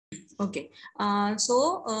Okay.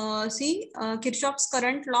 See Kirchoff's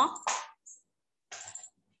current law.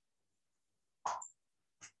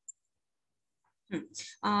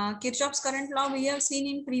 Kirchoff's current law we have seen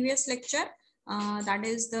in previous lecture. That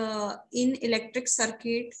is in electric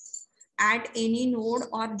circuit, at any node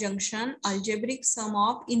or junction, algebraic sum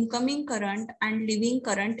of incoming current and leaving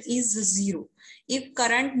current is 0. If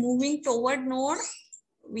current moving toward node,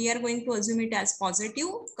 we are going to assume it as positive.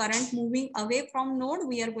 Current moving away from node,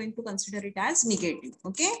 we are going to consider it as negative.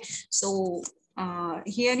 Okay. So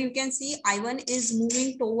here you can see I1 is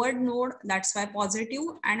moving toward node, that's why positive,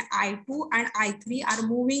 and I2 and I3 are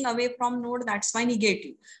moving away from node, that's why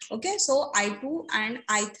negative. Okay, so I2 and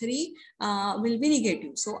I3 will be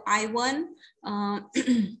negative. So I1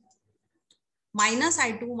 minus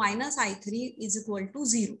I2 minus I3 is equal to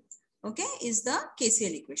 0. Okay, is the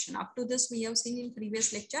KCL equation. Up to this we have seen in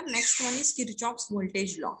previous lecture. Next one is Kirchoff's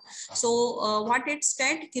voltage law. So what it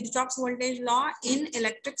states, Kirchoff's voltage law in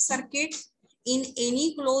electric circuit, in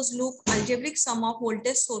any closed loop, algebraic sum of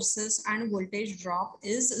voltage sources and voltage drop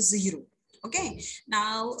is 0. Okay,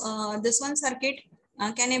 now this one circuit,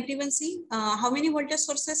 can everyone see how many voltage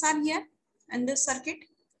sources are here in this circuit?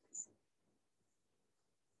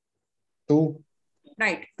 2.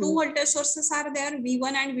 Right, 2 voltage sources are there,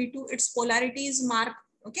 V1 and V2. Its polarity is marked.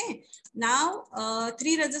 Okay, now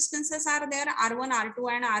 3 resistances are there, R1,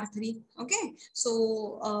 R2 and R3. Okay,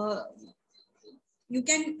 so you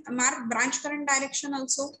can mark branch current direction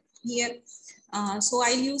also here. So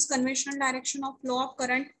I'll use conventional direction of flow of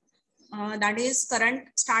current. That is, current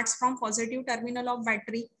starts from positive terminal of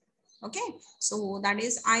battery. Okay, so that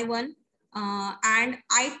is I1. And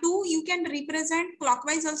I2 you can represent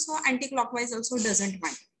clockwise also, anti-clockwise also, doesn't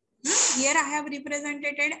matter. Here I have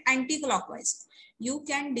represented anti-clockwise. You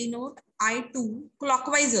can denote I2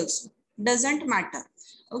 clockwise also, doesn't matter.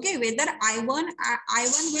 Okay, whether I1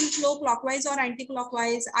 will flow clockwise or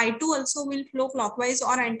anti-clockwise, I2 also will flow clockwise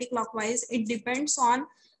or anti-clockwise. It depends on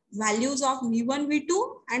values of V1,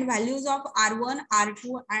 V2 and values of R1,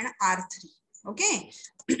 R2 and R3. Okay.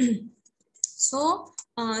 So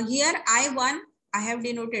here I1 I have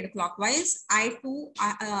denoted clockwise, I2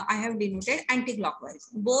 I have denoted anti-clockwise.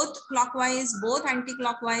 Both clockwise, both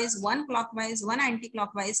anti-clockwise, one clockwise, one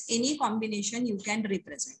anti-clockwise, any combination you can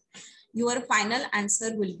represent. Your final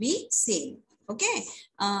answer will be same. Okay.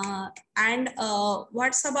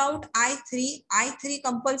 What's about I3? I3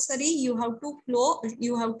 compulsory, you have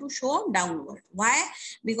to show downward. Why?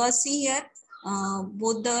 Because see here,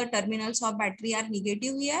 both the terminals of battery are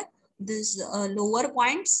negative here. These lower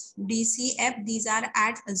points DCF, these are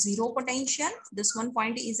at 0 potential. This one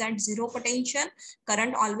point is at 0 potential.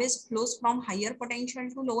 Current always flows from higher potential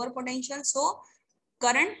to lower potential. So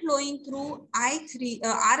current flowing through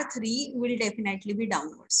R3 will definitely be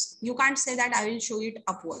downwards. You can't say that I will show it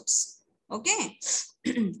upwards. Okay.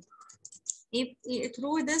 If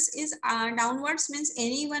through this is downwards, means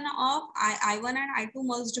any one of I1 and I2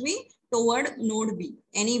 must be toward node B.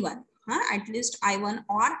 Anyone. At least I1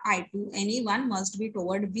 or I2, any one must be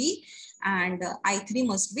toward B, and I3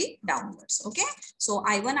 must be downwards. Okay, so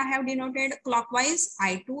I1 I have denoted clockwise,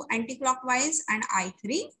 I2 anti-clockwise, and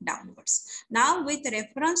I3 downwards. Now with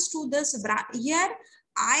reference to this here,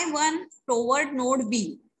 I1 toward node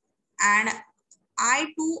B and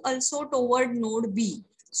I2 also toward node B.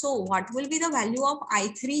 So what will be the value of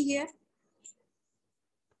I3 here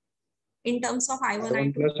in terms of I1, I1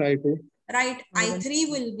 I2? plus I2. Right, I3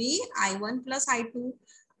 will be I1 plus I2.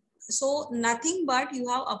 So nothing but you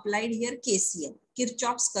have applied here KCL,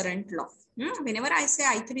 Kirchoff's current law. Whenever I say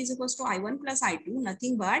I3 is equals to I1 plus I2,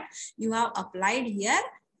 nothing but you have applied here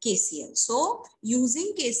KCL. So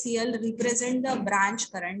using KCL, represent the branch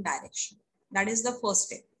current direction. That is the first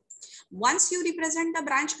step. Once you represent the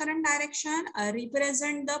branch current direction,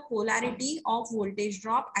 represent the polarity of voltage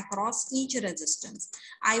drop across each resistance.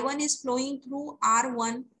 I1 is flowing through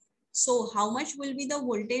R1. So how much will be the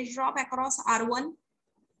voltage drop across R1?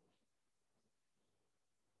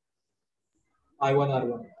 I1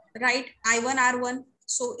 R1. Right, I1 R1.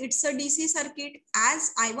 So it's a DC circuit.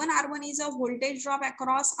 As I1 R1 is a voltage drop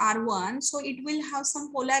across R1, so it will have some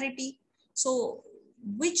polarity. So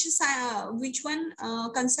which one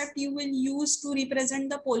concept you will use to represent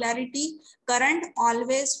the polarity? Current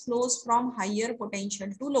always flows from higher potential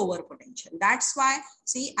to lower potential. That's why,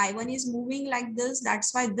 see, I1 is moving like this.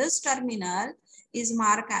 That's why this terminal is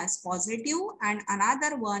marked as positive and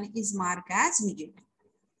another one is marked as negative.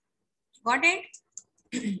 Got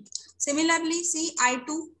it? Similarly, see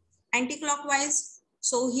I2 anti-clockwise.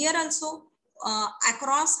 So here also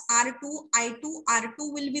across R2, I2, R2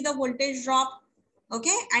 will be the voltage drop.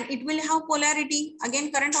 Okay, and it will have polarity.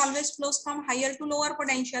 Again, current always flows from higher to lower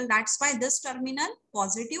potential. That's why this terminal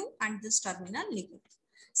positive and this terminal negative.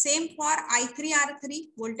 Same for I3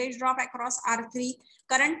 R3, voltage drop across R3,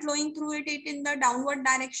 current flowing through it in the downward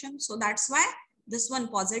direction. So that's why this one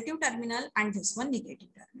positive terminal and this one negative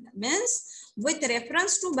terminal. Means with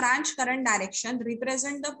reference to branch current direction,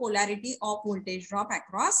 represent the polarity of voltage drop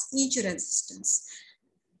across each resistance.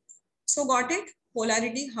 So got it?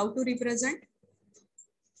 Polarity, how to represent?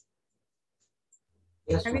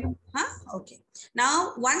 Yes, Okay.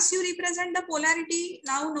 Now, once you represent the polarity,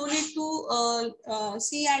 now no need to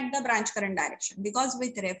see at the branch current direction, because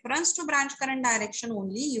with reference to branch current direction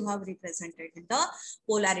only, you have represented the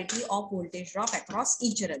polarity of voltage drop across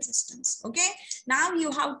each resistance. Okay. Now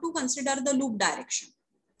you have to consider the loop direction.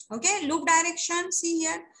 Okay, loop direction, see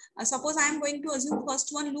here. Suppose I am going to assume first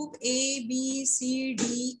one loop A, B, C,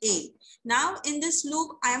 D, A. Now in this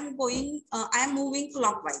loop, I am moving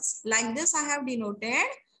clockwise. Like this I have denoted,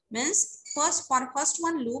 means for first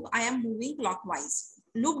one loop, I am moving clockwise.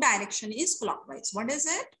 Loop direction is clockwise. What is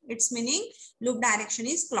it? It's meaning loop direction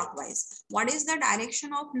is clockwise. What is the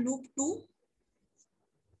direction of loop 2?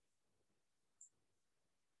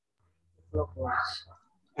 clockwise.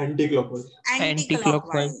 Anti-clockwise.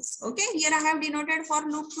 Anti-clockwise. Okay, here I have denoted for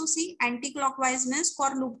loop 2. See, anti-clockwise means for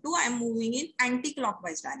loop 2 I am moving in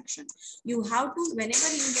anti-clockwise direction. You have to, whenever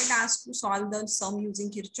you get asked to solve the sum using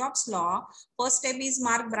Kirchoff's law, first step is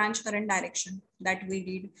mark branch current direction, that we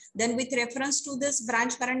did. Then with reference to this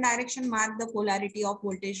branch current direction, mark the polarity of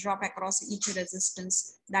voltage drop across each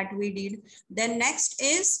resistance, that we did. Then next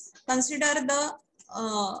is consider the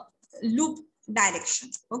loop direction.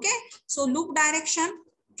 Okay, so loop direction,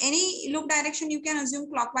 any loop direction you can assume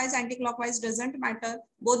clockwise, anti-clockwise, doesn't matter.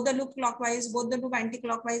 Both the loop clockwise, both the loop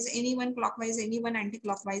anti-clockwise, any one clockwise, any one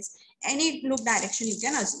anti-clockwise, any loop direction you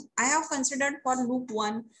can assume. I have considered for loop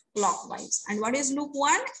 1 clockwise. And what is loop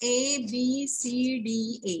 1? A, B, C,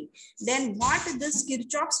 D, A. Then what this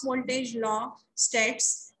Kirchoff's voltage law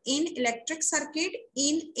states: in electric circuit,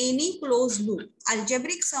 in any closed loop,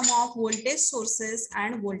 algebraic sum of voltage sources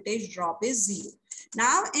and voltage drop is 0.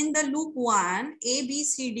 Now in the loop 1, A, B,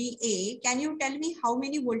 C, D, A, can you tell me how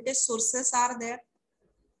many voltage sources are there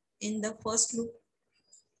in the first loop?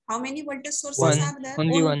 How many voltage sources are there?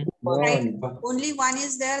 Only one. Right. Only one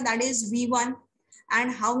is there, that is V1.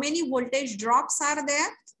 And how many voltage drops are there?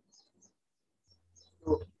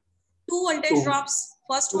 2 voltage drops.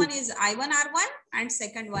 First one is I1 R1 and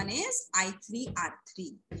second one is I3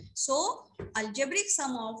 R3. So algebraic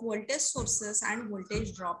sum of voltage sources and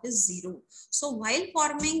voltage drop is 0. So while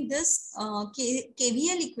forming this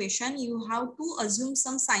KVL equation, you have to assume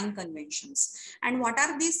some sign conventions. And what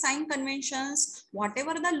are these sign conventions?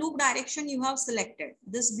 Whatever the loop direction you have selected,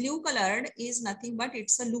 this blue colored is nothing but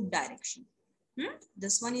it's a loop direction.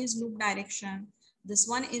 This one is loop direction. This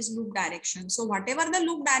one is loop direction. So whatever the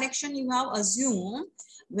loop direction you have assumed,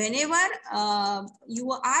 whenever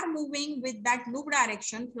you are moving with that loop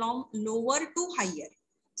direction from lower to higher.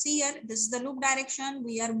 See here, this is the loop direction.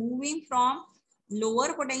 We are moving from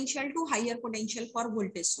lower potential to higher potential for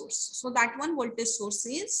voltage source. So that one voltage source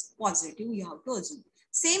is positive, you have to assume.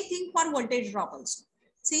 Same thing for voltage drop also.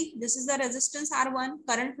 See, this is the resistance R1,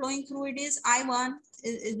 current flowing through it is I1.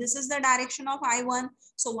 This is the direction of I1.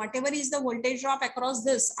 So whatever is the voltage drop across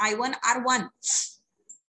this I1 R1,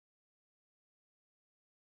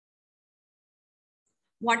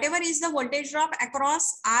 whatever is the voltage drop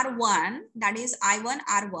across R1, that is I1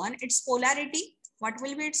 R1, its polarity, what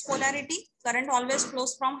will be its polarity? Current always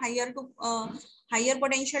flows from higher to higher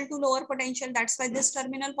potential to lower potential. That's why this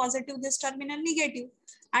terminal positive, this terminal negative.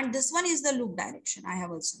 And this one is the loop direction I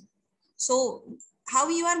have assumed. So how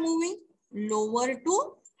you are moving? Lower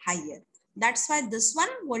to higher. That's why this one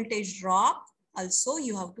voltage drop also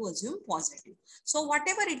you have to assume positive. So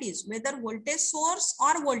whatever it is, whether voltage source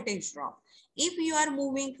or voltage drop, if you are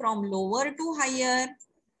moving from lower to higher,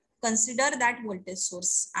 consider that voltage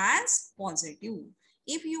source as positive.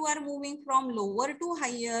 If you are moving from lower to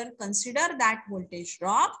higher, consider that voltage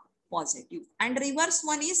drop positive. And reverse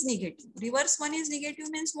one is negative. Reverse one is negative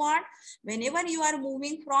means what? Whenever you are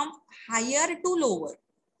moving from higher to lower,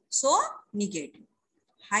 so negative.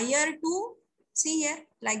 Higher to, see here,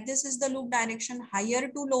 like this is the loop direction. Higher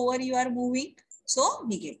to lower you are moving, so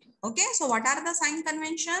negative. Okay, so what are the sign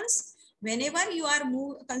conventions? Whenever you are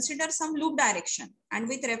consider some loop direction, and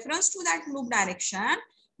with reference to that loop direction,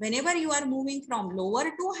 whenever you are moving from lower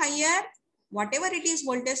to higher, whatever it is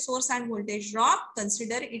voltage source and voltage drop,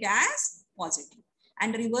 consider it as positive.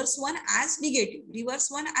 And reverse one as negative. Reverse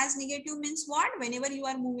one as negative means what? Whenever you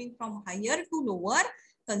are moving from higher to lower,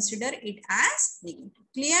 consider it as negative.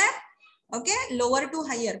 Clear? Okay, lower to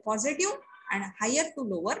higher positive and higher to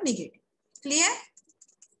lower negative. Clear?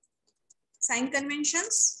 Sign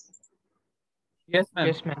conventions? Yes, ma'am.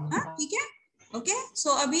 Yes, ma'am. हाँ ठीक है. Okay, so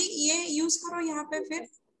अभी ये use करो यहाँ पे फिर.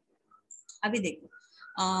 अभी देखो.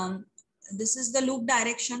 This is the loop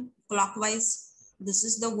direction clockwise. This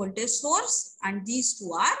is the voltage source and these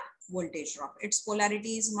two are voltage drop. Its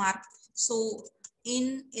polarity is marked. So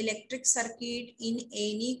in electric circuit, in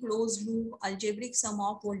any closed loop, algebraic sum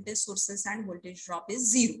of voltage sources and voltage drop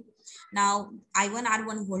is 0. Now I1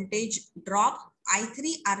 R1 voltage drop,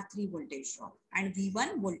 I3 R3 voltage drop, and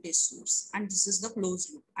V1 voltage source, and this is the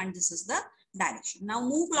closed loop and this is the direction. Now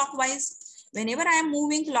move clockwise. Whenever I am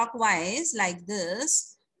moving clockwise like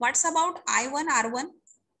this, what's about I1 R1?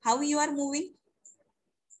 How you are moving?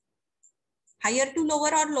 Higher to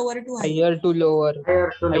lower or lower to higher? Higher to lower.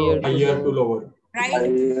 Higher to lower. Right?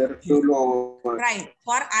 Higher to lower. Right.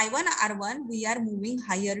 For I1 R1, we are moving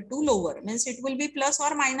higher to lower. Means it will be plus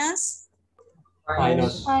or minus?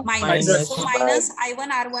 Minus. Minus. So minus I1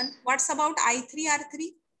 R1. What's about I3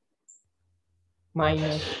 R3?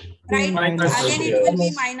 Minus. Right. Minus. Again it will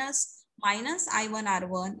be minus. Minus I1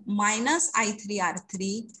 R1 minus I3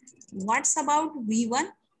 R3. What's about V1?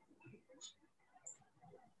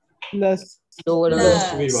 Plus. Lower.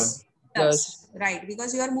 Plus V1. Plus. Right.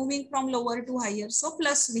 Because you are moving from lower to higher. So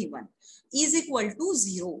plus V1 is equal to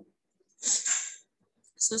 0.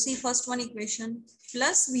 So see first one equation,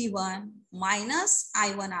 plus V1 minus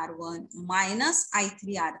I1 R1 minus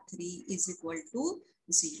I3 R3 is equal to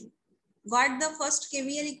 0. Got the first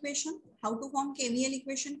KVL equation? How to form KVL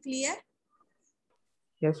equation? Clear?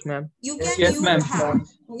 Yes, ma'am. You can Yes, use, ma'am.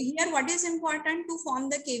 here what is important to form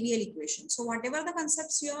the KVL equation. So whatever the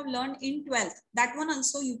concepts you have learned in 12th, that one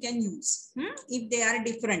also you can use if they are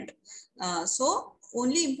different. So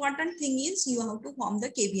only important thing is you have to form the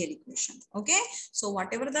KVL equation. Okay. So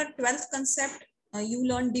whatever the 12th concept you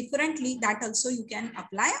learn differently, that also you can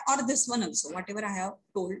apply, or this one also, whatever I have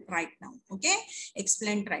told right now. Okay.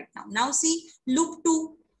 Explained right now. Now see loop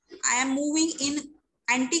 2, I am moving in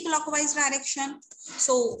anti-clockwise direction.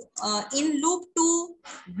 So in loop 2,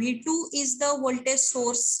 V2 is the voltage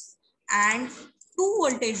source and two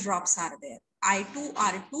voltage drops are there. I2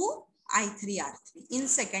 R2, I3 R3 in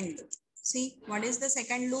second loop. See what is the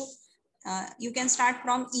second loop? You can start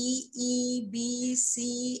from E, B,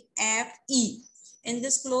 C, F, E. In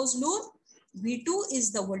this closed loop, V2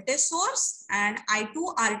 is the voltage source and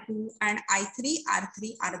I2 R2 and I3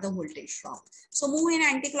 R3 are the voltage drop. So move in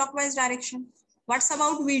anti-clockwise direction. What's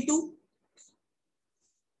about V2?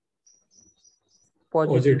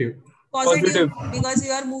 Positive. Positive, because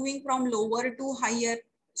you are moving from lower to higher.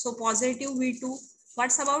 So positive V2.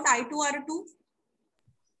 What's about I2 R2?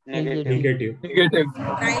 Negative.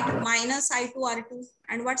 Right, minus I2 R2.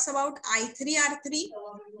 And what's about I3 R3?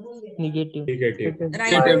 Negative.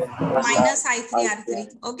 Right, minus I3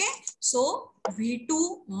 R3. Okay, so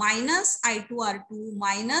V2 minus I2 R2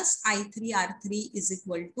 minus I3 R3 is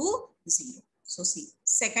equal to 0. So see,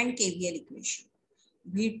 second KVL equation.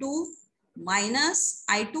 V2 minus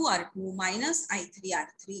I2 R2 minus I3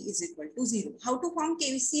 R3 is equal to 0. How to form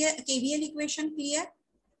KVL equation? Clear?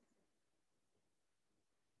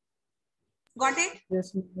 Got it?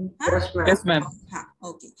 Yes, ma'am. Huh? Yes, ma'am.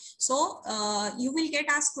 Okay. So you will get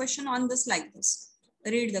asked question on this like this.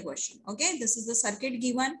 Read the question. Okay. This is the circuit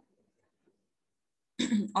given.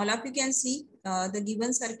 All of you can see the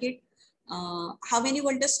given circuit. How many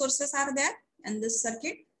voltage sources are there in this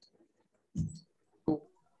circuit?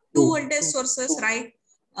 Two voltage sources, right?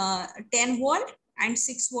 10 volt and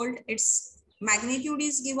 6 volt. Its magnitude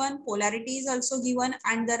is given, polarity is also given,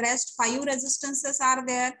 and the rest 5 resistances are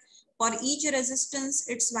there. For each resistance,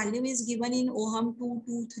 its value is given in ohm 2,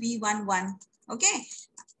 2, 3, 1, 1. Okay.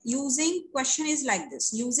 Using question is like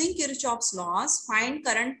this. Using Kirchoff's laws, find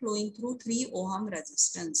current flowing through 3 ohm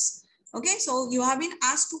resistance. Okay. So you have been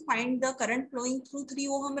asked to find the current flowing through 3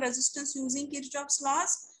 ohm resistance using Kirchoff's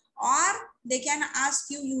laws, or they can ask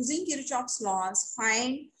you using Kirchoff's laws,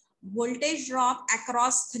 find voltage drop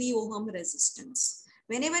across 3 ohm resistance.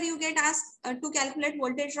 Whenever you get asked to calculate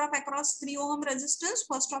voltage drop across 3 ohm resistance,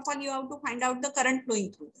 first of all, you have to find out the current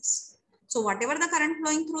flowing through this. So whatever the current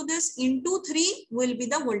flowing through this into 3 will be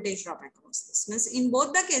the voltage drop across this. Means in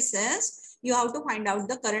both the cases, you have to find out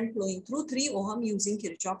the current flowing through 3 ohm using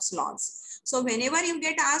Kirchoff's laws. So whenever you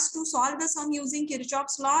get asked to solve the sum using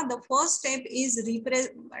Kirchoff's law, the first step is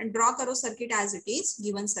draw karo circuit as it is,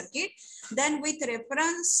 given circuit. Then with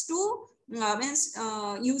reference to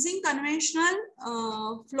using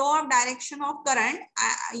conventional flow of direction of current,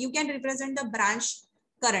 you can represent the branch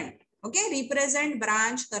current. Okay, represent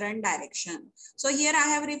branch current direction. So here I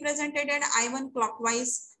have represented I1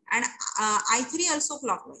 clockwise. and I3 also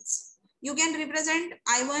clockwise. You can represent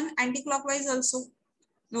I1 anti-clockwise also,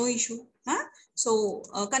 no issue. Huh? So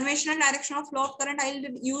conventional direction of flow of current I'll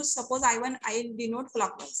use, suppose I1 I'll denote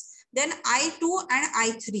clockwise. Then I2 and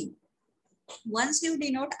I3. Once you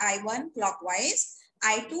denote I1 clockwise,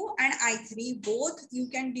 I2 and I3 both you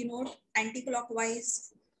can denote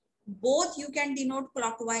anti-clockwise. Both you can denote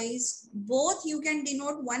clockwise, both you can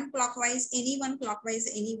denote one clockwise, any one clockwise,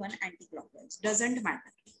 any one anti-clockwise, doesn't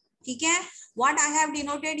matter. Okay, what I have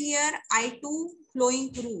denoted here, I2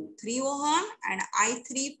 flowing through 3 ohm and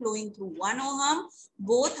I3 flowing through 1 ohm,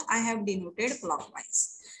 both I have denoted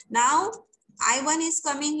clockwise. Now I1 is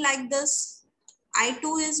coming like this,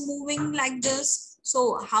 I2 is moving like this.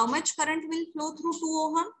 So how much current will flow through 2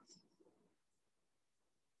 ohm?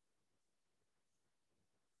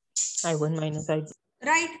 I1 minus I2.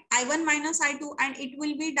 Right, I1 minus I2, and it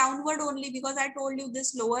will be downward only because I told you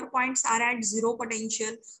this lower points are at zero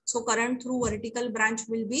potential. So current through vertical branch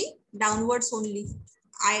will be downwards only.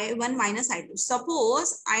 I1 minus I2.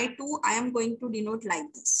 Suppose I2 I am going to denote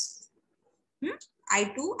like this.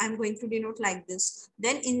 I2 I am going to denote like this.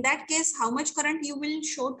 Then in that case, how much current you will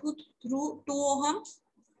show through 2 ohm?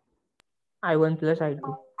 I1 plus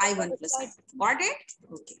I2. I1 plus I2. Got it?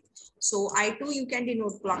 Okay. So I2 you can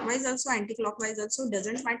denote clockwise also, anti-clockwise also,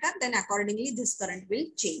 doesn't matter. Then accordingly this current will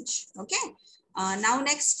change. Okay. Now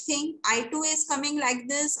next thing, I2 is coming like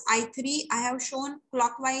this. I3 I have shown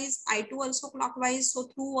clockwise, I2 also clockwise. So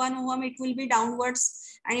through 1 ohm it will be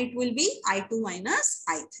downwards and it will be I2 minus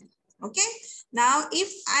I3. Okay. Now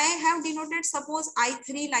if I have denoted suppose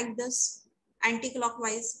I3 like this,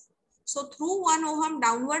 anti-clockwise. So through 1 ohm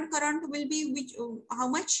downward current will be which, how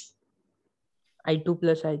much? I2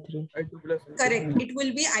 plus I3. Correct. It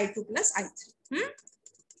will be I2 plus I3.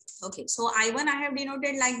 Okay. So I1 I have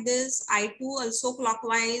denoted like this. I2 also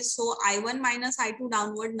clockwise. So I1 minus I2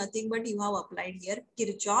 downward, nothing but you have applied here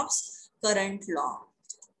Kirchoff's current law.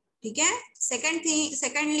 Okay.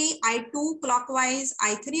 Secondly, I2 clockwise,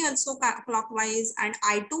 I3 also clockwise, and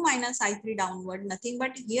I2 minus I3 downward, nothing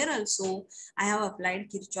but here also I have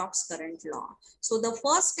applied Kirchoff's current law. So the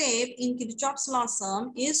first step in Kirchoff's law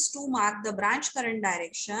sum is to mark the branch current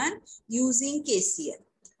direction using KCL.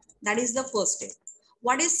 That is the first step.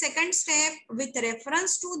 What is second step? With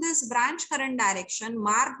reference to this branch current direction,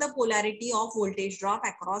 mark the polarity of voltage drop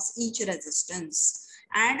across each resistance.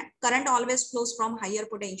 And current always flows from higher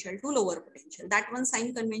potential to lower potential. That one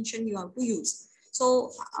sign convention you have to use.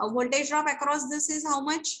 So voltage drop across this is how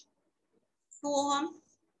much? 2 ohm.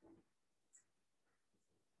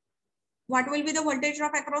 What will be the voltage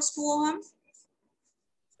drop across 2 ohm?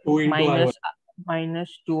 2 into I1.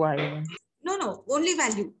 Minus 2I1. No, only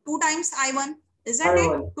value. 2 times I1. Isn't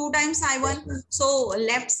it? 2 times I1. So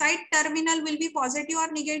left side terminal will be positive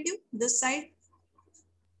or negative? This side?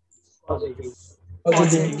 Positive.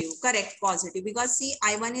 Correct, positive. Because see,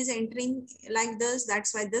 I1 is entering like this.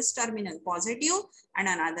 That's why this terminal positive and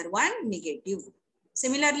another one negative.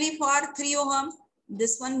 Similarly, for 3 ohm,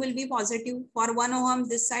 this one will be positive. For 1 ohm,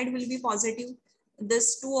 this side will be positive.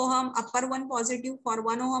 This 2 ohm, upper one positive. For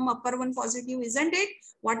 1 ohm, upper one positive. Isn't it?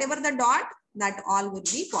 Whatever the dot, that all would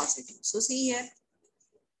be positive. So see here.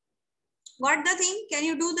 Got the thing? Can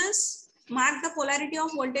you do this? Mark the polarity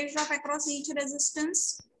of voltage drop across each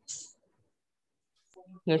resistance.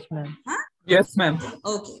 Yes, ma'am. Huh? Yes, ma'am.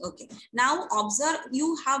 Okay. Now observe,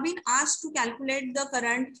 you have been asked to calculate the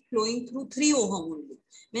current flowing through 3 ohm only.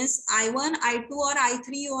 Means I1, I2 or I3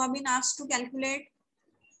 you have been asked to calculate.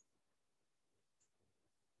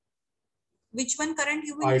 Which one current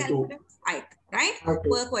you will I2. calculate? I2, right? I2.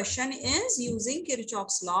 The question is using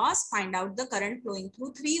Kirchoff's laws, find out the current flowing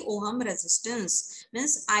through 3 ohm resistance.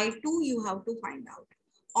 Means I2 you have to find out.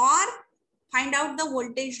 Or find out the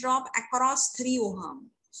voltage drop across 3 ohm.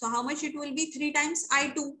 So how much it will be? 3 times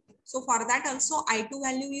I2. So for that also I2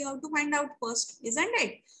 value you have to find out first, isn't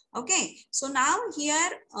it? Okay. So now here,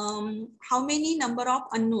 how many number of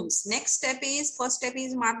unknowns? Next step is, first step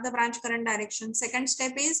is mark the branch current direction. Second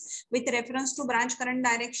step is with reference to branch current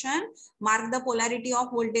direction, mark the polarity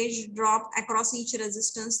of voltage drop across each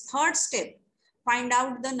resistance. Third step, find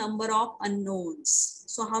out the number of unknowns.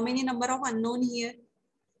 So how many number of unknown here?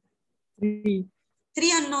 3.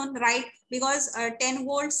 3 unknown, right? Because 10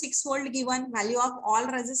 volt, 6 volt given, value of all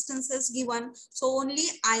resistances given. So only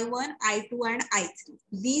I1, I2 and I3.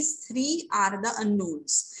 These 3 are the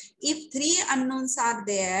unknowns. If 3 unknowns are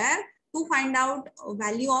there, to find out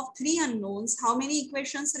value of 3 unknowns, how many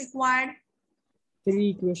equations required?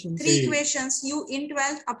 Three equations. Three equations. You in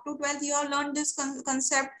 12th, up to 12th, you have learned this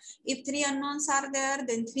concept. If three unknowns are there,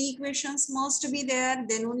 then three equations must be there.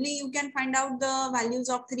 Then only you can find out the values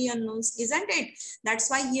of three unknowns, isn't it?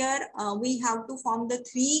 That's why here we have to form the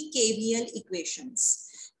three KVL equations.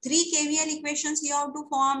 Three KVL equations you have to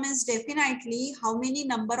form is definitely how many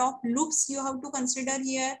number of loops you have to consider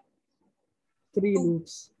here. Three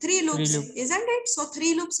loops. Three loops, loops. isn't it? So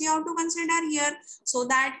three loops you have to consider here. So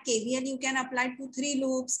that KVL you can apply to three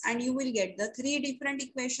loops and you will get the three different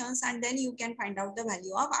equations, and then you can find out the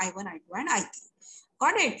value of I1, I2 and I3.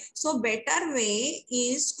 Got it? So better way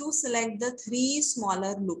is to select the three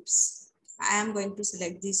smaller loops. I am going to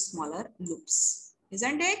select these smaller loops,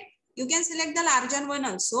 isn't it? You can select the larger one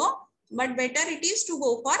also, but better it is to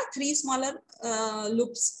go for three smaller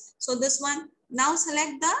loops. So this one, now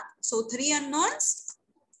select the, so three unknowns,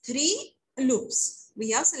 three loops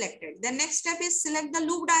we have selected. The next step is select the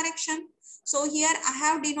loop direction. So here I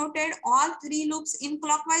have denoted all three loops in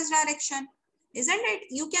clockwise direction, isn't it?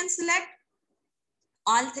 You can select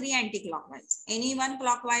all three anti-clockwise, any one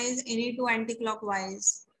clockwise, any two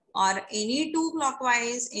anti-clockwise, or any two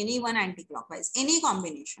clockwise, any one anti-clockwise, any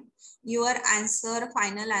combination. Your answer,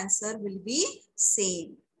 final answer will be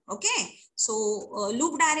same. Okay, so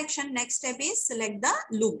loop direction, next step is select the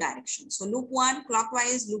loop direction. So loop 1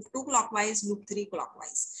 clockwise, loop 2 clockwise, loop 3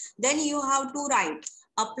 clockwise. Then you have to write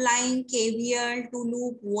applying KVL to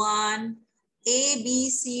loop 1, A, B,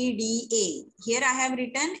 C, D, A. Here I have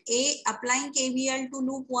written A, applying KVL to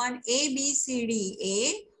loop 1, A, B, C, D,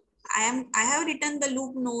 A. I have written the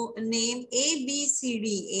loop name A, B, C,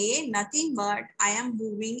 D, A, nothing but I am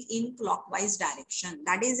moving in clockwise direction.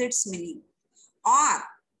 That is its meaning. Or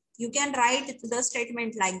you can write the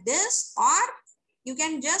statement like this, or you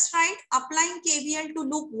can just write applying KVL to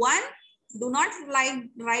loop 1. Do not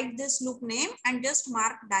write this loop name and just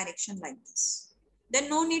mark direction like this. Then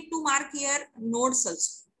no need to mark here nodes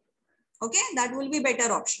also. Okay, that will be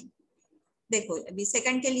better option. देखो अभी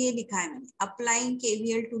second के लिए लिखा है मैंने applying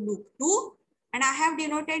KVL to loop 2 and I have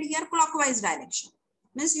denoted here clockwise direction.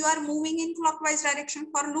 Means you are moving in clockwise direction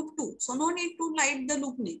for loop 2. So no need to write the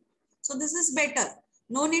loop name. So this is better.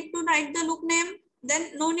 No need to write the loop name.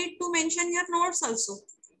 Then no need to mention your nodes also.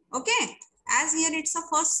 Okay. As here it's a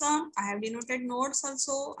first sum, I have denoted nodes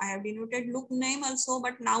also. I have denoted loop name also.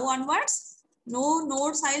 But now onwards, no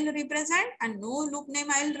nodes I will represent and no loop name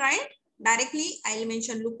I will write. Directly, I will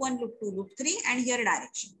mention loop 1, loop 2, loop 3 and here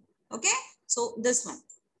direction. Okay. So this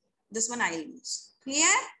one I will use.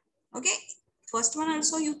 Clear? Okay. First one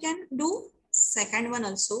also you can do. Second one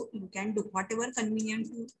also you can do. Whatever convenient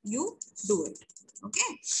you do it.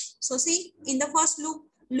 Okay. So see in the first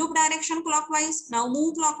loop direction clockwise. Now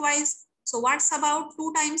move clockwise. So what's about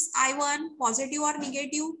 2 times I1, positive or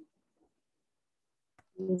negative?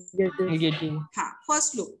 Negative.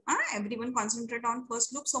 First loop. Everyone concentrate on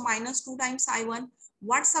first loop. So minus 2 times I1.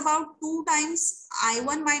 What's about 2 times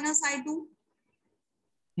I1 minus I2?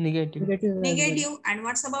 Negative. Negative. And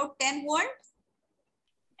what's about 10 volt?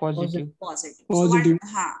 Positive. Positive. Positive.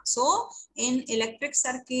 So in electric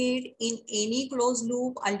circuit, in any closed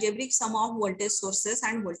loop, algebraic sum of voltage sources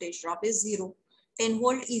and voltage drop is 0. 10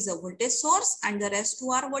 volt is a voltage source and the rest 2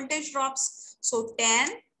 are voltage drops. So 10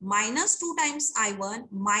 minus 2 times I1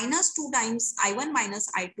 minus 2 times I1 minus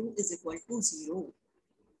I2 is equal to 0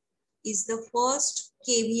 is the first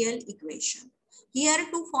KVL equation. Here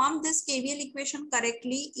to form this KVL equation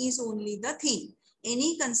correctly is only the thing.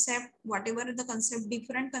 Any concept, whatever the concept,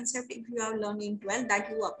 different concept if you have learned in 12 that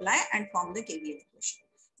you apply and form the KVL equation.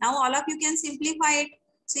 Now all of you can simplify it.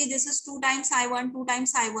 See this is 2 times I1, 2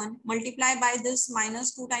 times I1. Multiply by this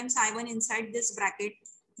minus 2 times I1 inside this bracket.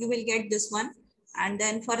 You will get this one. And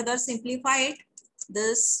then further simplify it.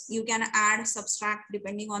 This you can add, subtract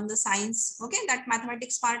depending on the signs. Okay, that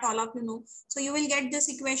mathematics part all of you know. So you will get this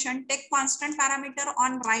equation. Take constant parameter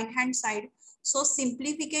on right hand side. So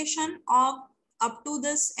simplification of up to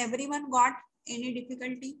this, everyone got any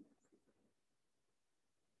difficulty?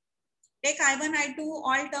 Take I1, I2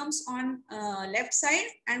 all terms on left side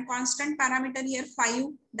and constant parameter here 5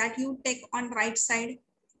 that you take on right side.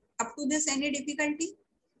 Up to this any difficulty?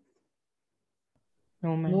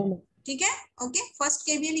 No, ma'am. Okay, okay. First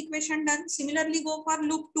KVL equation done. Similarly, go for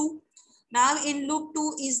loop 2. Now in loop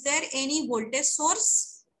 2, is there any voltage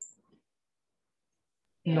source?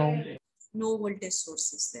 No. No voltage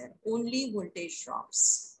source is there. Only voltage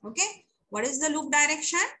drops. Okay. What is the loop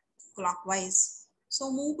direction? Clockwise. So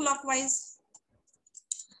move clockwise.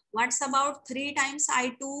 What's about 3 times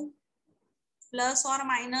I2 plus or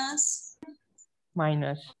minus?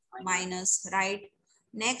 Minus. Minus, right.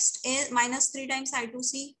 Next is minus 3 times I2.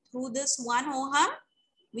 See through this 1 ohm.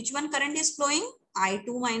 Which one current is flowing?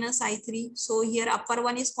 I2 minus I3. So here upper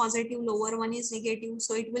one is positive, lower one is negative.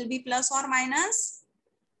 So it will be plus or minus,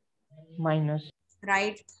 Minus.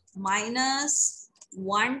 right? Minus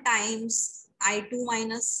 1 times I2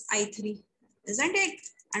 minus I3, isn't it?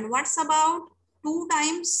 And what's about 2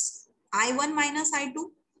 times I1 minus I2?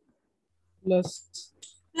 Plus.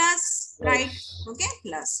 Plus, right? Plus. Okay,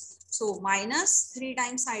 plus. So minus 3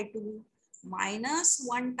 times I2 minus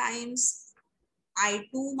 1 times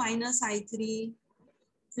I2 minus I3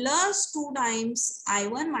 plus 2 times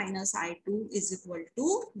I1 minus I2 is equal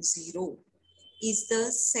to 0 is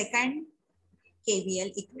the second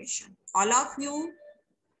KVL equation. All of you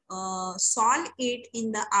solve it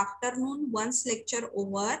in the afternoon once lecture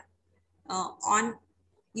over on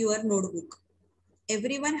your notebook.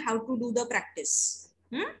 Everyone have to do the practice.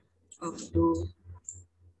 Okay.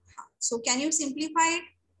 So can you simplify it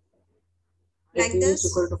like this?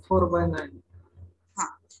 Is equal to 4/9.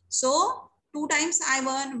 So 2 times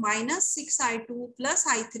I1 minus 6 I2 plus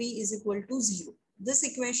I3 is equal to 0. This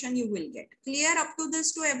equation you will get. Clear up to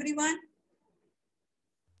this to everyone?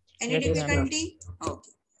 Any Yes, ma'am. difficulty?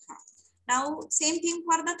 Okay. Now same thing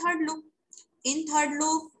for the third loop. In third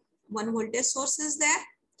loop, 1 voltage source is there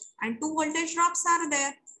and 2 voltage drops are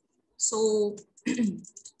there. So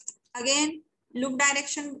again, loop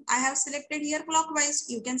direction I have selected here clockwise.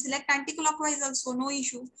 You can select anti-clockwise also, no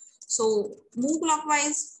issue. So move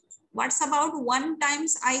clockwise. What's about 1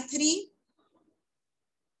 times I3?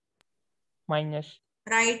 Minus.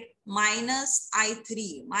 Right, minus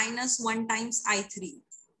I3, minus 1 times I3.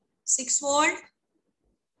 6 volt,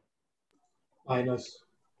 Minus.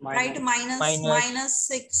 right, Minus.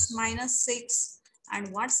 minus 6. And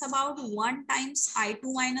what's about 1 times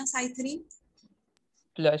I2 minus I3?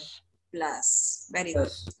 Plus. Plus, very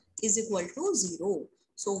good, is equal to 0.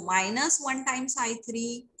 So minus 1 times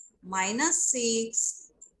I3 minus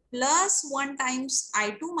 6 plus 1 times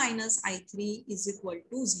I2 minus I3 is equal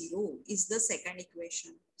to 0 is the second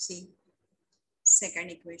equation. See, second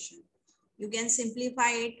equation. You can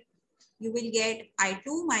simplify it. You will get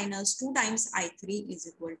I2 minus 2 times I3 is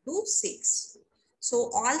equal to 6.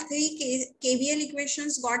 So all three KVL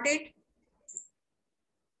equations got it?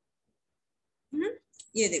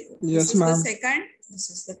 ये देखो, Yes, this is the ma'am. second, this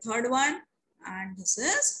is the third one, and this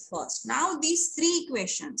is first. Now these three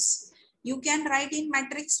equations you can write in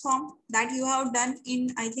matrix form that you have done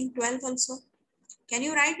in I think 12th also. Can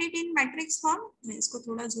you write it in matrix form? मैं इसको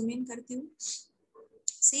थोड़ा zoom in करती हूँ.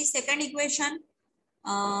 See second equation,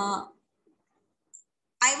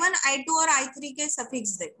 I1, I2 और I3 के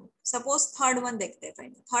suffix देखो. Suppose third one देखते हैं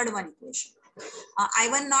पहले. Third one equation.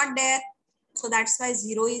 I1 not there, so that's why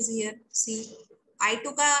 0 is here. See.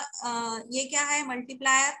 I2 का ये क्या है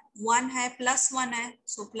multiplier 1 है plus 1 है,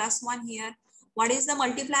 so plus 1 here. What is the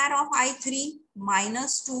multiplier of I3?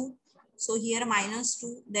 Minus 2, so here minus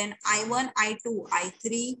 2. Then I1, I2,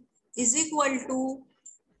 I3 is equal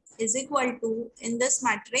to in this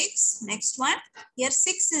matrix. Next one here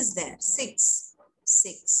 6 is there, 6.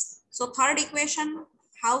 So third equation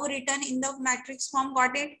how written in the matrix form,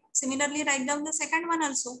 got it? Similarly write down the second one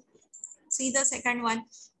also. See the second one.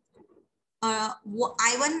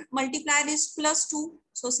 I1 multiplier is plus 2.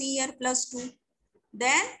 So see here plus 2.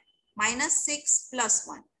 Then minus 6 plus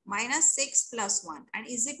 1. Minus 6 plus 1 and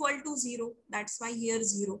is equal to 0. That's why here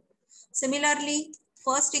 0. Similarly,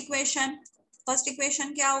 first equation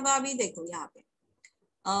क्या होगा अभी देखो यहाँ पे.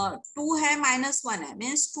 2 है minus 1 है.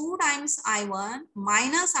 Means 2 times I1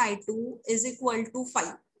 minus I2 is equal to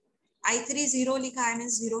 5. I3 0 लिखा है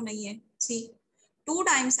means 0 नहीं है. See. 2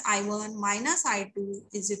 times I1 minus I2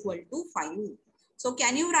 is equal to 5. So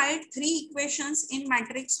can you write three equations in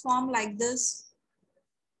matrix form like this?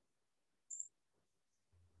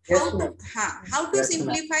 Yes, how to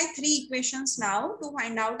simplify three equations now to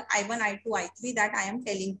find out I1, I2, I3 that I am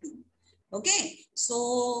telling to you. Okay,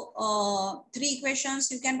 so three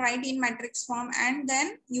equations you can write in matrix form and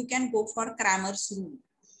then you can go for Cramer's rule.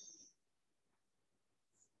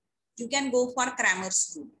 You can go for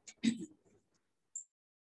Cramer's rule.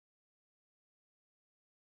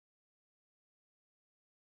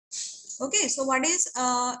 Okay, so what is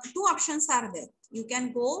two options are there. You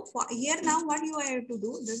can go for here now. What you have to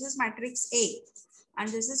do? This is matrix A, and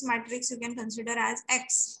this is matrix you can consider as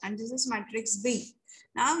X, and this is matrix B.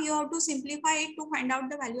 Now you have to simplify it to find out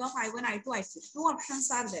the value of I1, I2, I3. Two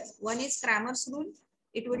options are there. One is Cramer's rule.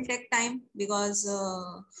 It will take time because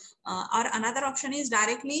or another option is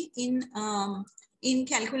directly in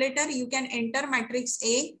calculator. You can enter matrix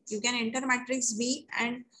A, you can enter matrix B,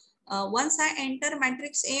 and once I enter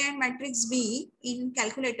matrix A and matrix B in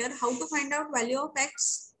calculator, how to find out value of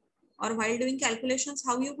X, or while doing calculations,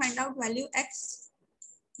 how you find out value X?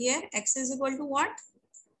 Here x is equal to what?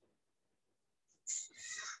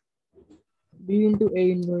 B into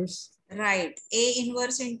A inverse. Right, A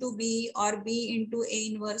inverse into B or B into A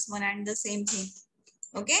inverse, one and the same thing.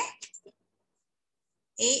 Okay,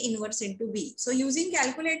 A inverse into B. So using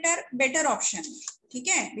calculator, better option.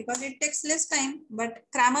 Okay, because it takes less time. But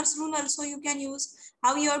Cramer's rule also you can use.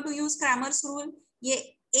 How you have to use Cramer's rule? ये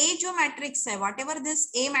A जो matrix है, whatever this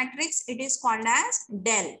A matrix, it is called as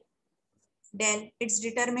del. Del, its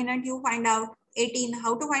determinant you find out. 18.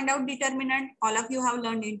 How to find out determinant? All of you have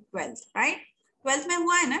learned in 12th, right? 12th में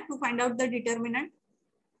हुआ है ना to find out the determinant.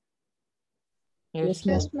 Yes.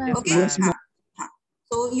 Yes, ma'am. Okay. Yes, ma'am.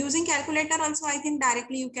 So using calculator also, I think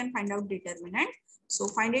directly you can find out determinant. So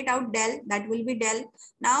find it out del, that will be del.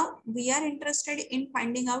 Now we are interested in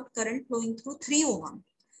finding out current flowing through 3 ohm.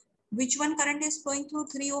 Which one current is flowing through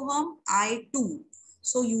 3 ohm? I2.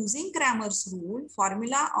 So using Cramer's rule,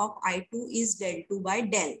 formula of I2 is del 2 by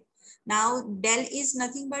del. Now del is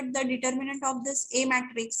nothing but the determinant of this A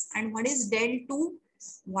matrix. And what is del 2?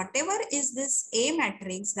 Whatever is this A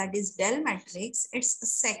matrix, that is del matrix, its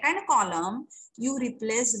second column you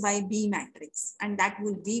replace by B matrix, and that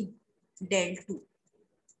will be del 2.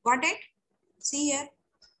 Got it? See here.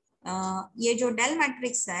 ये जो del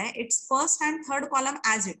matrix है, its first and third column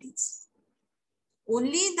as it is.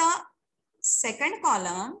 Only the second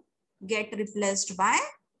column get replaced by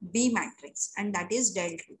B matrix, and that is del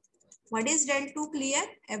 2. What is del 2? Clear,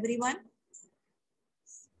 everyone?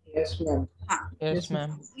 Yes, ma'am. Yes,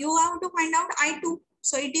 ma'am. You have to find out I2.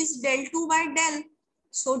 So it is del 2 by del.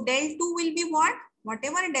 So del 2 will be what?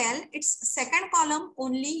 Whatever del, its second column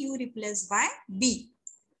only you replace by B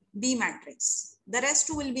matrix. The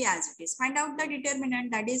rest will be as it is. Find out the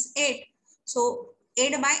determinant, that is 8. So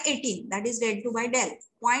 8 by 18, that is del 2 by del.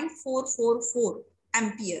 0.444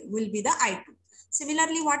 ampere will be the I2.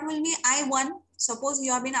 Similarly, what will be I1? Suppose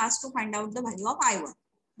you have been asked to find out the value of I1.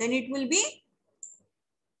 Then it will be,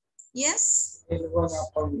 yes, L1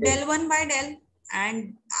 upon del 1 by del,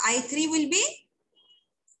 and I3 will be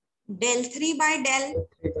del 3 by del.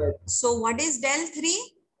 L3 So what is del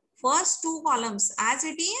 3? First two columns as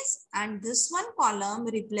it is, and this one column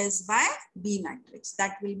replaced by B matrix.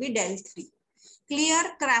 That will be del 3. Clear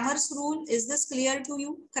Cramer's rule? Is this clear to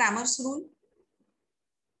you? Cramer's rule?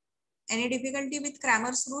 Any difficulty with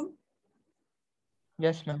Cramer's rule?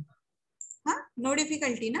 Yes, ma'am. Huh? No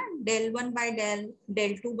difficulty, na? Del 1 by del,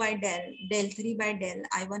 del 2 by del 3 by del,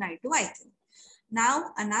 I1, I2, I3.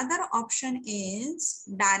 Now another option is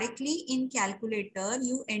directly in calculator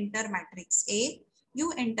you enter matrix A,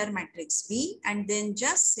 you enter matrix B, and then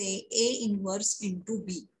just say A inverse into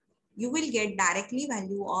B. You will get directly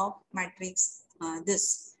value of matrix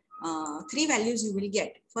three values you will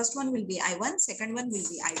get. First one will be I1, second one will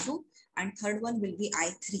be I2, and third one will be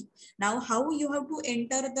I3. Now how you have to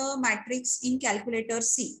enter the matrix in calculator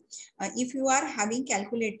C? If you are having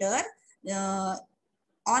calculator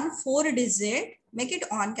on 4-digit, make it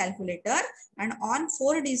on calculator, and on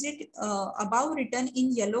 4-digit above written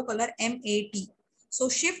in yellow color MAT. So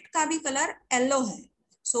shift का भी color yellow है.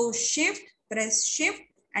 So shift, press shift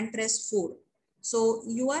and press 4. So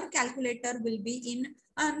your calculator will be in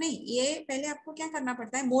नहीं, ये पहले आपको क्या करना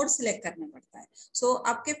पड़ता है, मोड सिलेक्ट करना पड़ता है. सो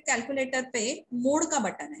आपके कैलकुलेटर पे मोड का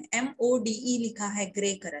बटन है, MODE लिखा है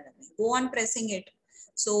ग्रे कलर में. Go on pressing it.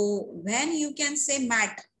 So when you can say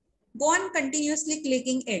mat, go on continuously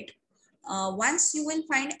clicking it. Once you will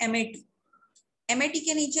find MAT. MAT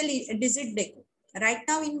के नीचे digit देखो. Right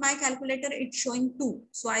now in my calculator it's showing 2.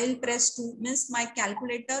 So I will press 2. Means my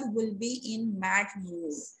calculator will be in MAT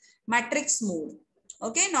mode, matrix mode.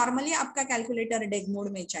 Okay. Normally आपका calculator DEG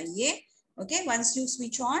mode में चाहिए. Okay. Once you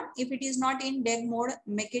switch on, if it is not in DEG mode,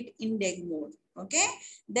 make it in DEG mode. Okay.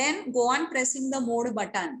 Then go on pressing the mode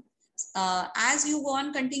button. As you go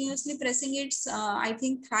on continuously pressing it, I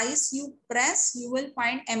think thrice you press, you will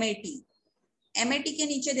find MAT. MAT के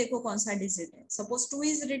नीचे देखो कौन सा digit है. Suppose 2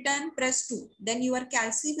 is written, press 2. Then your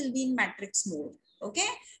calc will be in matrix mode. Okay.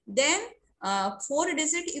 Then 4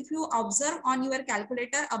 digit, if you observe on your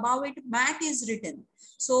calculator, above it MAT is written.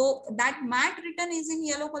 So that MAT written is in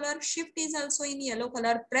yellow color. Shift is also in yellow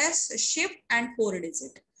color. Press shift and 4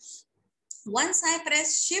 digit. Once I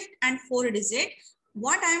press shift and 4 digit,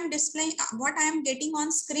 what I am displaying, what I am getting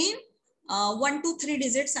on screen, 1, 2, 3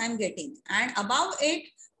 digits I am getting, and above it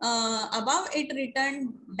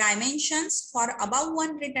written dimensions. For above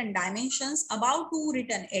 1 written dimensions, above 2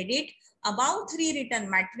 written edit, above 3 written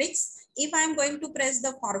matrix. If I am going to press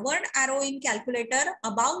the forward arrow in calculator,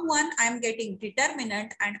 above 1 I am getting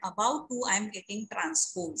determinant, and above 2 I am getting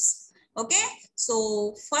transpose. Okay,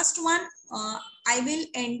 so first one I will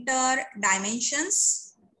enter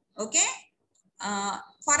dimensions. Okay,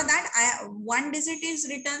 For that, one digit is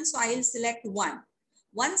written, so I will select 1.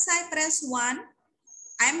 Once I press 1,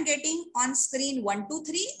 I am getting on screen 1, 2,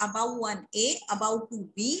 3, above 1A, above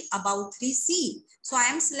 2B, above 3C. So I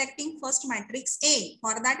am selecting first matrix A.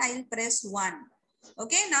 For that, I will press 1.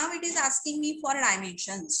 Okay, now it is asking me for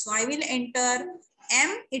dimensions. So I will enter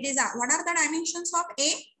M. It is, what are the dimensions of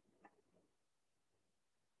A?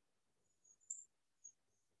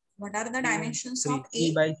 What are the dimensions of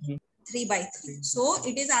A? 3 by 3. 3 by 3. So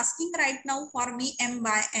it is asking right now for me M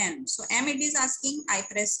by N. So M it is asking, I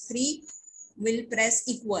press 3, will press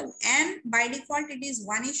equal. And by default it is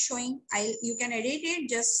 1 is showing. You can edit it,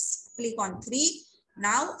 just click on 3.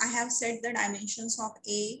 Now I have set the dimensions of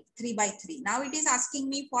A 3 by 3. Now it is asking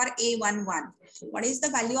me for A11. What is the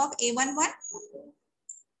value of A11?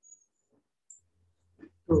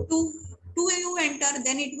 2. 2 you enter,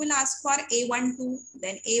 then it will ask for A12,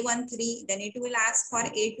 then A13, then it will ask for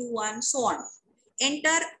A21, so on.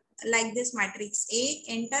 Enter like this matrix A,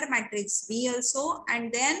 enter matrix B also,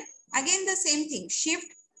 and then again the same thing, shift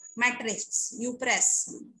matrix you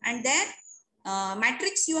press, and then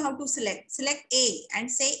matrix you have to select A and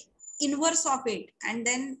say inverse of it, and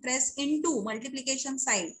then press into multiplication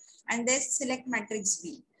side, and then select matrix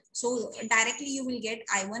B. So directly you will get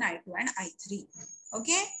I1, I2 and I3.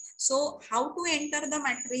 Okay, so how to enter the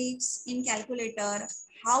matrix in calculator,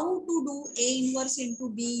 how to do A inverse into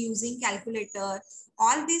B using calculator,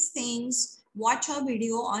 all these things, watch a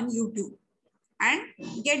video on YouTube and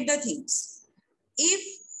get the things. If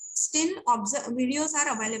still videos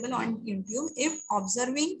are available on YouTube, if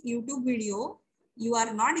observing YouTube video you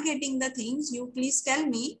are not getting the things, you please tell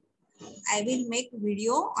me. I will make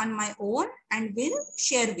video on my own and will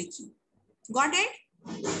share with you. Got it?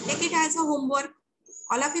 Take it as a homework.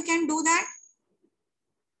 All of you can do that.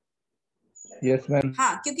 Yes, ma'am.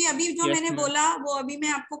 हाँ, क्योंकि अभी जो Yes, मैंने ma'am. बोला वो अभी मैं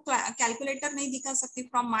आपको कैलकुलेटर नहीं दिखा सकती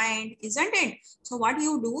from my end, isn't it? So what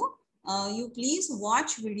you do, you please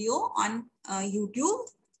watch video on YouTube,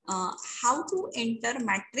 how to enter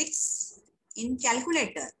matrix in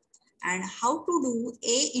calculator and how to do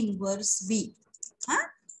A inverse B. Huh?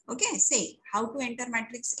 Okay, say how to enter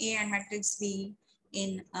matrix A and matrix B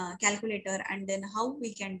in calculator, and then how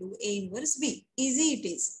we can do A inverse B. Easy it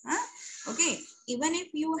is. Huh? Okay, even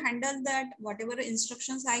if you handle that, whatever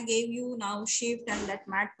instructions I gave you now, shift and that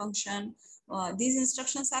mat function, these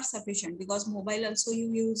instructions are sufficient because mobile also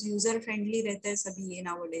you use, user friendly rehte sabhi ye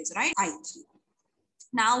nowadays, right? I3.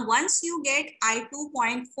 Now once you get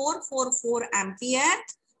I2.444 ampere,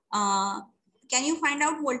 can you find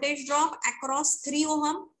out voltage drop across 3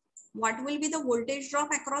 ohm? What will be the voltage drop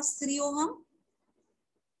across 3 ohm?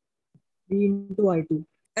 3 into I2.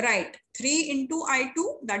 Right, 3 into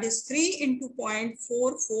I2, that is 3 into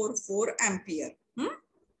 0.444 ampere.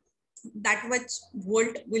 That much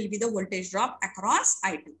volt will be the voltage drop across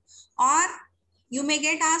I2. Or you may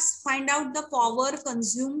get asked, find out the power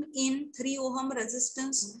consumed in 3 ohm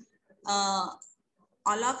resistance. All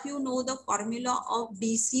of you know the formula of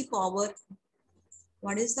DC power.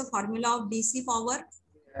 What is the formula of DC power?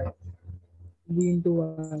 V into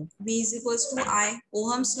I. V is equals to I.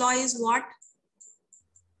 Ohm's law is what?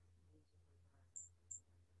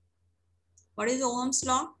 What is Ohm's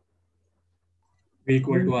law? V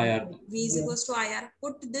equal to IR. V is equals to IR.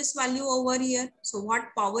 Put this value over here. So what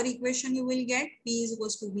power equation you will get? P is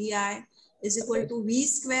equals to VI is equal to V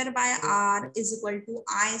square by R is equal to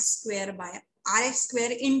I square by RX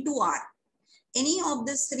square into R. Any of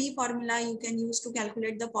these three formula you can use to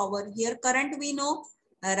calculate the power. Here current we know,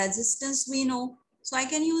 resistance we know. So I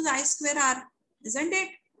can use I square R, isn't it?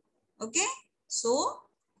 Okay. So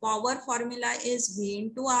power formula is V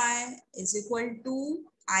into I is equal to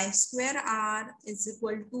I square R is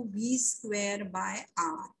equal to V square by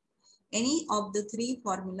R. Any of the three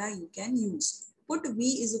formula you can use. Put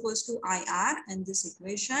V is equals to IR in this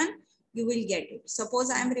equation, you will get it. Suppose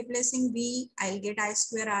I am replacing V, I'll get I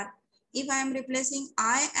square R. If I am replacing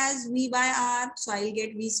I as V by R, so I'll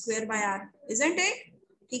get V square by R, isn't it?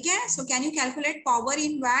 Okay, so can you calculate power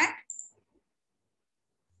in watt?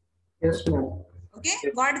 Yes, ma'am. Okay,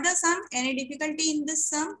 got the sum? Any difficulty in this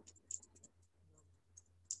sum?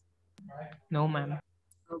 No, ma'am.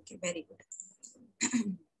 Okay, very good.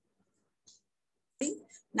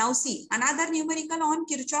 Now see, another numerical on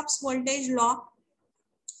Kirchoff's voltage law.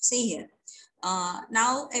 See here.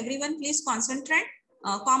 Now everyone please concentrate.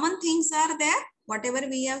 Common things are there. Whatever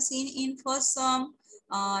we have seen in first sum.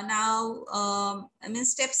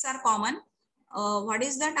 Steps are common. What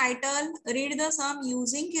is the title? Read the sum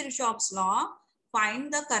using Kirchoff's law.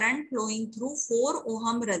 Find the current flowing through 4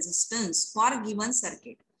 ohm resistance for given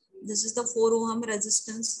circuit. This is the 4 ohm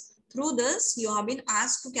resistance. Through this, you have been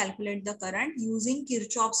asked to calculate the current using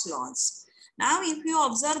Kirchoff's laws. Now, if you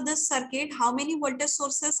observe this circuit, how many voltage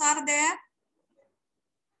sources are there?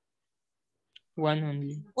 One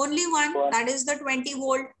only. Only one, that is the 20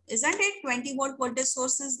 volt, isn't it? 20 volt voltage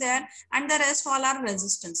source is there, and the rest all are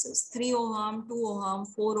resistances: 3 ohm, 2 ohm,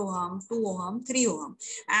 4 ohm, 2 ohm, 3 ohm.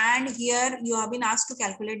 And here you have been asked to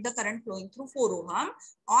calculate the current flowing through 4 ohm,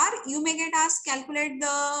 or you may get asked calculate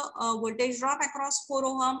the voltage drop across 4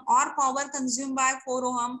 ohm, or power consumed by 4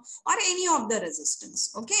 ohm, or any of the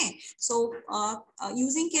resistance. Okay, so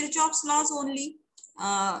using Kirchoff's laws only.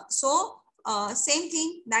 Same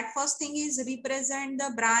thing, that first thing is represent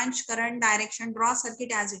the branch current direction. Draw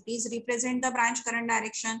circuit as it is, represent the branch current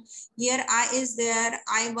direction. Here I is there,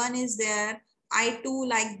 I1 is there, I2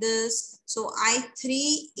 like this. So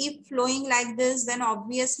I3 if flowing like this, then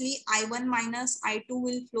obviously I1 minus I2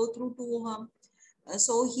 will flow through 2 ohm.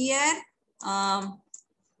 So here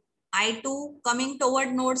I2 coming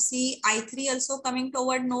toward node C, I3 also coming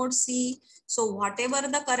toward node C. So whatever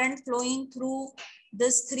the current flowing through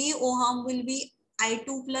this 3 ohm will be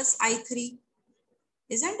I2 plus I3,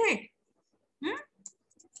 isn't it?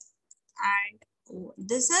 And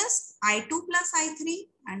this is I2 plus I3,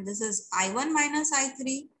 and this is I1 minus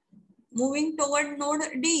I3 moving toward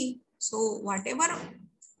node D. So whatever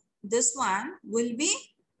this one will be,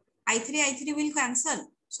 I3 will cancel.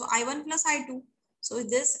 So I1 plus I2. So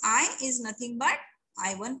this I is nothing but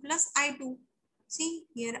I1 plus I2. See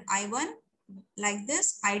here, I1 like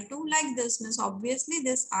this, I2 like this, means obviously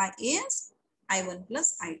this I is I1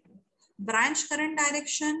 plus I2. Branch current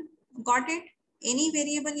direction, got it? Any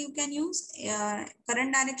variable you can use,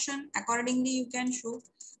 current direction accordingly you can show.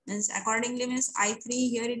 Means accordingly means I3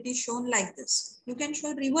 here it is shown like this. You can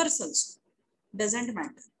show reversals, doesn't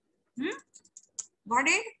matter. Got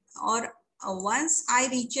it? Or once I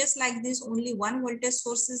reaches like this, only one voltage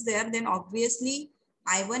source is there, then obviously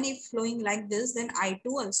I1 if flowing like this, then I2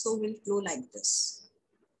 also will flow like this.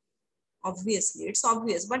 Obviously, it's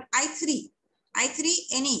obvious. But I3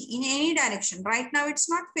 in any direction. Right now it's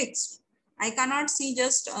not fixed. I cannot see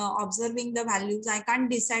just observing the values. I can't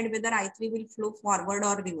decide whether I3 will flow forward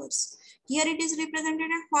or reverse. Here it is represented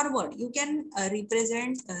as forward. You can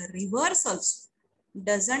represent reverse also.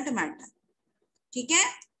 Doesn't matter. Okay?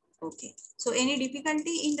 Okay. So any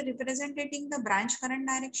difficulty in representing the branch current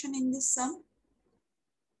direction in this sum?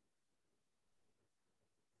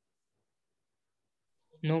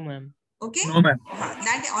 No, ma'am. Okay. No, ma'am.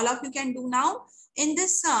 That all of you can do now. In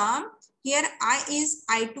this sum, here I is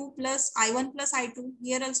I2 plus I1 plus I2.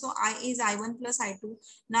 Here also I is I1 plus I2.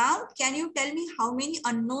 Now, can you tell me how many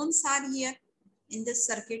unknowns are here in this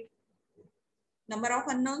circuit? Number of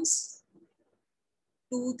unknowns?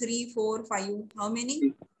 2, 3, 4, 5. How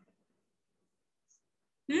many?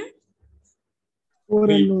 4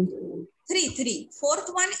 Three. unknowns. 3.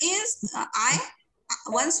 Fourth one is I.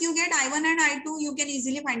 Once you get I1 and I2, you can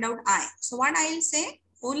easily find out I. So what I will say,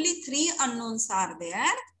 only 3 unknowns are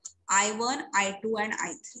there. I1, I2 and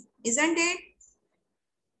I3. Isn't it?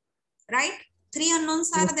 Right? 3 unknowns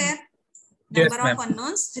are there. Yes, Number ma'am. of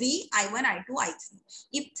unknowns, 3, I1, I2, I3.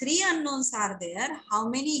 If 3 unknowns are there, how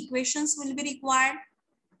many equations will be required?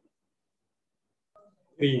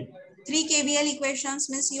 3. 3 KVL equations,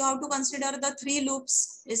 means you have to consider the 3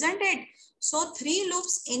 loops, isn't it? So 3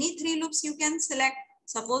 loops, any 3 loops you can select.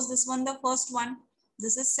 Suppose this one, the first one.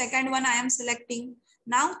 This is second one I am selecting.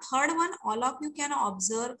 Now third one, all of you can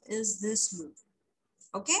observe is this loop.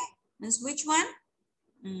 Okay, means which one?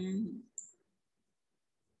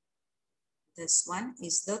 This one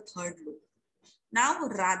is the third loop. Now,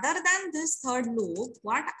 rather than this third loop,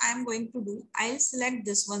 what I am going to do, I'll select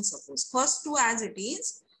this one, suppose. First 2 as it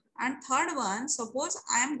is, and third one, suppose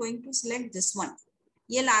I am going to select this one,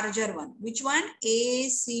 a larger one. Which one? A,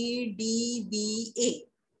 C, D, B, A.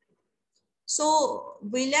 So,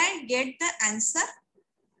 will I get the answer?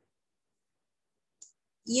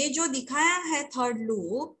 ये जो दिखाया है third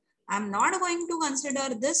loop, I'm not going to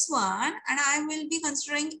consider this one, and I will be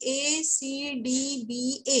considering A, C, D,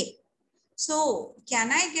 B, A. So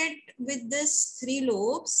can I get with this 3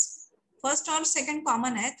 loops? First और second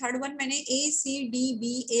common है, third one मैंने A, C, D,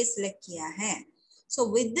 B, A select किया है. So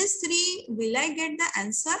with this 3, will I get the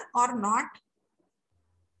answer or not?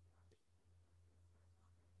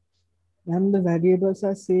 And the variables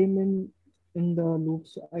are same in the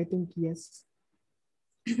loops. I think yes.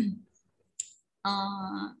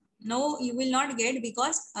 No, you will not get,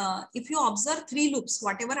 because if you observe 3 loops,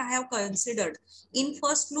 whatever I have considered, in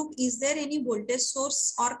first loop, is there any voltage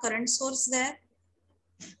source or current source there?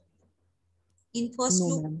 In first No,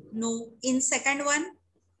 loop, ma'am. no. In second one,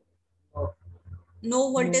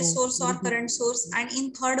 No voltage No, source or there is current no. source. And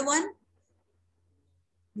in third one,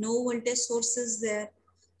 no voltage source is there.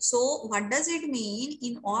 So what does it mean?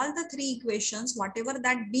 In all the three equations, whatever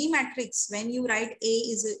that B matrix, when you write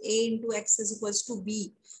A into X is equals to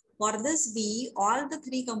B, for this B, all the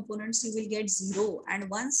three components you will get 0. And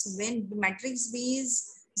once when matrix B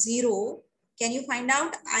is 0, can you find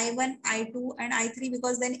out I1, I2 and I3?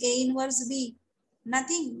 Because then A inverse B,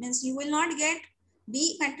 nothing, means you will not get,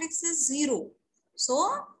 B matrix is 0.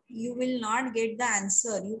 So you will not get the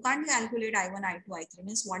answer. You can't calculate I1, I2, I3.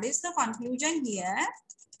 Means what is the conclusion here?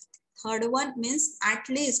 Third one means at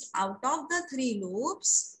least out of the three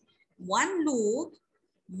loops, one loop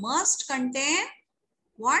must contain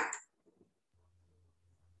what?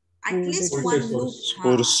 At least Voltage one loop.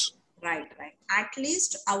 Source. Right. At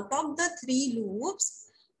least out of the three loops,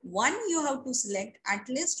 one you have to select, at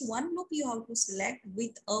least one loop you have to select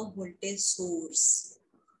with a voltage source.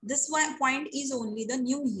 This one point is only the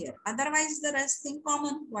new here. Otherwise, the rest thing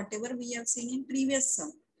common, whatever we have seen in previous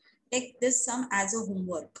sum. Take this sum as a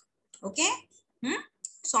homework. Okay?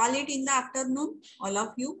 Solve it in the afternoon, all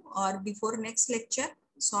of you, or before next lecture.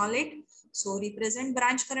 Solve it. So represent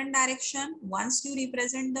branch current direction. Once you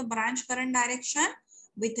represent the branch current direction,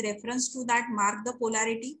 with reference to that, mark the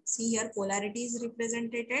polarity. See here, polarity is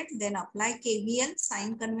represented. Then apply KVL,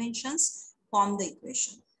 sign conventions, form the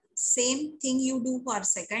equation. Same thing you do for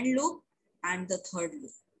second loop and the third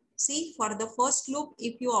loop. See, for the first loop,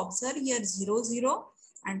 if you observe here 0, 0,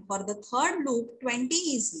 and for the third loop, 20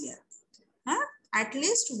 is here. At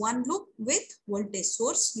least one loop with voltage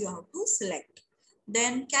source you have to select.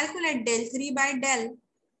 Then calculate del 3 by del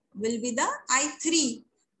will be the I3.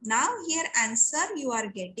 Now here answer you are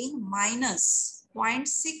getting minus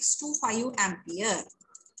 0.625 ampere.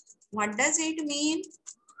 What does it mean?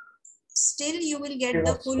 Still you will get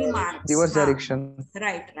the full marks. Reverse direction.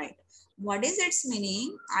 Right. What is its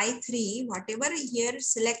meaning? I3, whatever here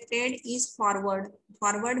selected is forward.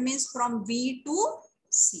 Forward means from B to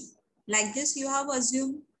C. Like this you have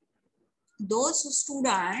assumed. Those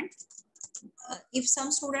students, if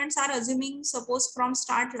some students are assuming, suppose from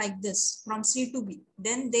start like this, from C to B,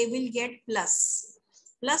 then they will get plus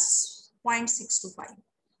 0.625.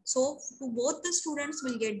 So to both the students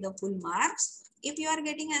will get the full marks. If you are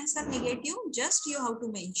getting answer negative, just you have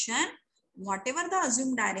to mention whatever the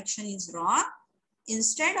assumed direction is wrong.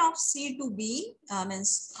 Instead of C to B,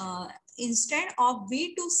 instead of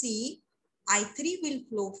B to C, I3 will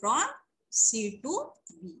flow from C to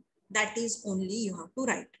B. That is only you have to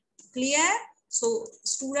write. Clear? So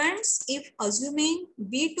students, if assuming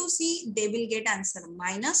B to C, they will get answer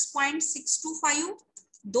minus 0.625.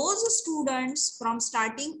 Those students from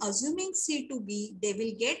starting assuming C to B, they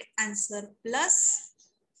will get answer plus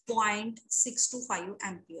 0.625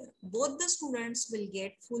 ampere. Both the students will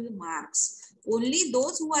get full marks. Only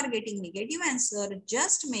those who are getting negative answer,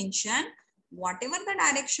 just mention whatever the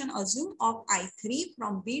direction assumed of I3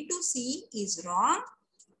 from B to C is wrong.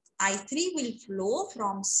 I3 will flow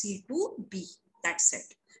from C to B. That's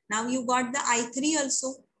it. Now you got the I3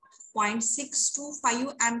 also,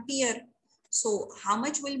 0.625 ampere. So how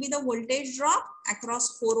much will be the voltage drop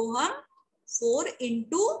across 4 ohm? 4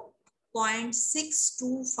 into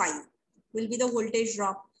 0.625 will be the voltage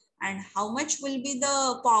drop. And how much will be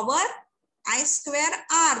the power? I square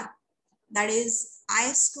R. That is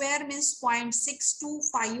I square means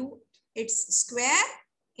 0.625. It's square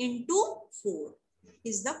into 4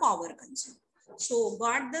 is the power consumed. So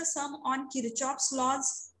got the sum on Kirchoff's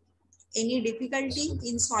laws. Any difficulty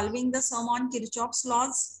in solving the sum on Kirchoff's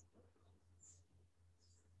laws?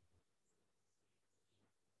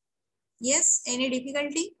 Yes, any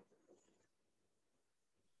difficulty?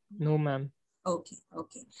 No, ma'am. Okay.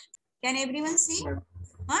 Can everyone see?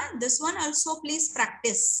 This one also please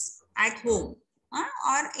practice at home.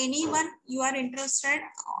 Or anyone you are interested,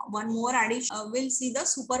 one more addition, we'll see the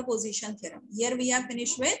superposition theorem. Here we have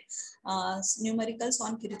finished with numericals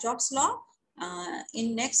on Kirchoff's law.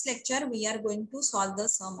 In next lecture, we are going to solve the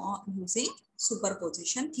sum using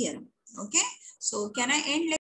superposition theorem. Okay. So can I end